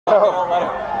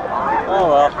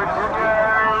Oh well.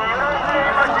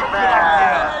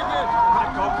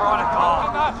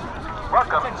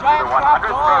 Welcome to the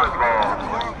 100th Rose Bowl.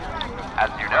 As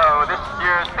you know, this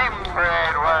year's theme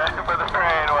parade for the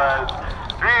parade was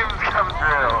Dreams Come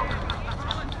True.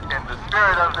 In the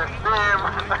spirit of this theme,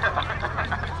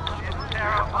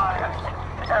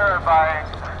 terrifying,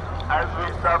 as we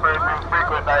suffered from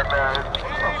frequent nightmares.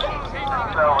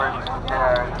 So we're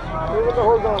scared.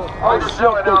 Oh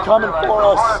shit, they're coming for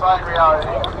us. Horrifying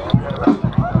reality.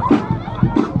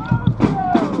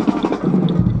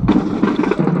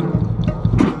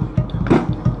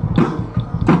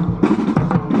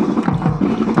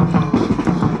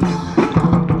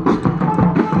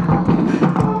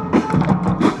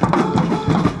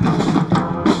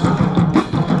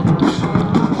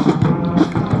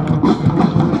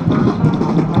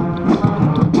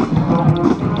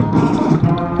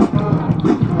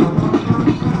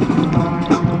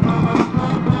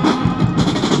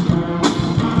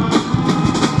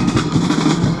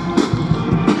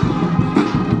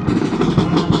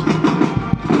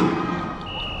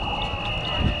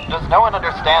 Does no one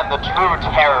understand the true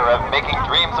terror of making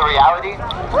dreams a reality?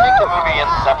 Take the movie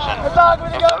Inception. If those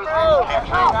dreams came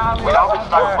true, we'd all be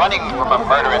stuck running from a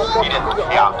murderous Edith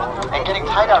Piaf and getting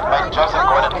tied up by Joseph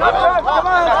Gordon-Levitt. Come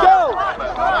on, let's go!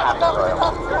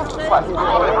 What? They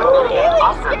would get an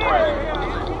Oscar for it.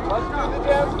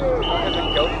 There's a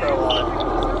GoPro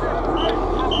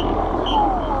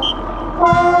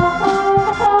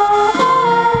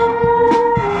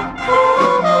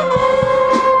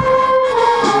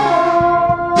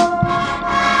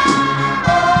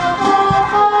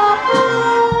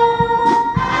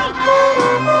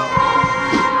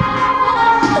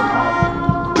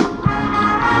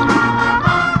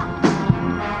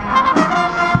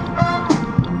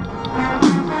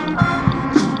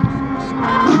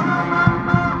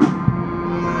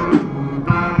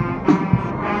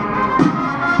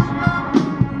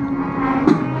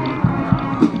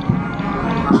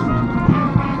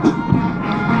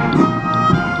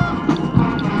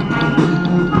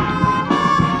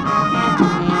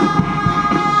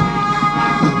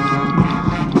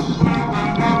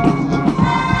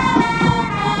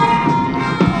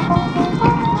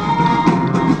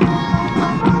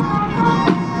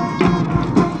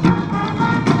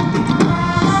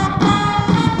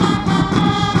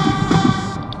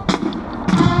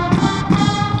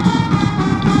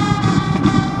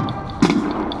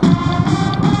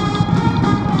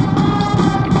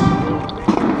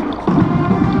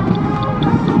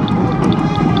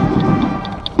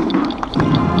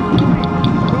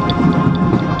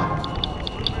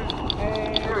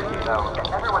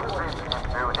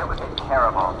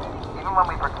Terrible. Even when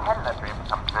we pretend that dreams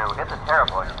come true, it's a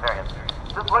terrible experience.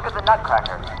 Just look at the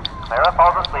Nutcracker. Clara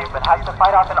falls asleep and has to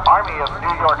fight off an army of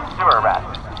New York sewer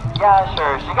rats. Yeah,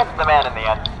 sure, she gets the man in the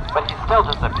end, but he's still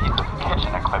just a piece of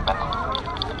kitchen equipment.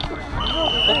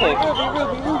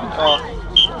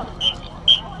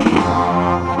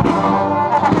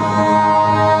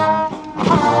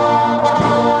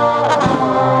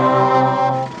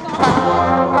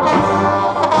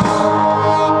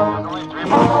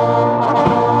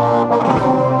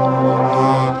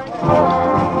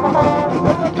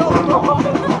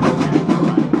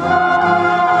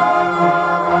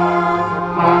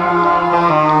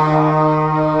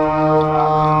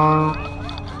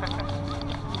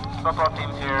 Football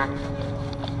team's here.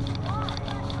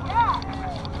 Yeah!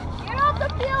 Get off the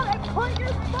field and put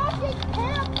your fucking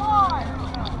cap on!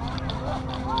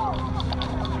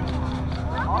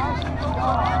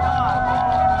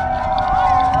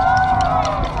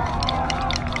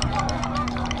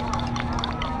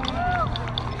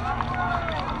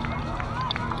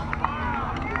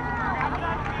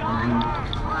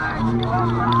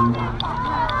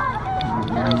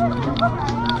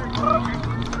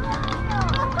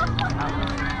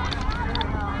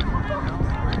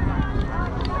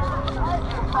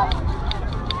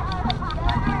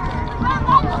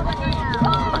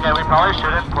 Okay, we probably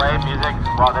shouldn't play music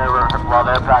while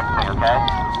they're practicing, okay?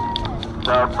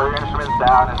 So put your instruments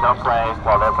down and don't play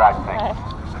while they're practicing.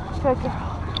 Good girl.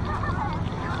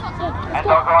 And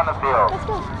don't go on the field. Let's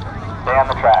go. Stay on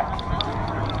the track.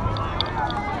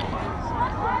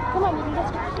 Come on,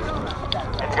 let's go.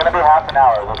 It's gonna be half an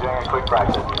hour. We're doing a quick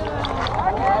practice.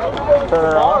 Turn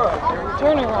her on.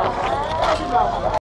 Turn her on.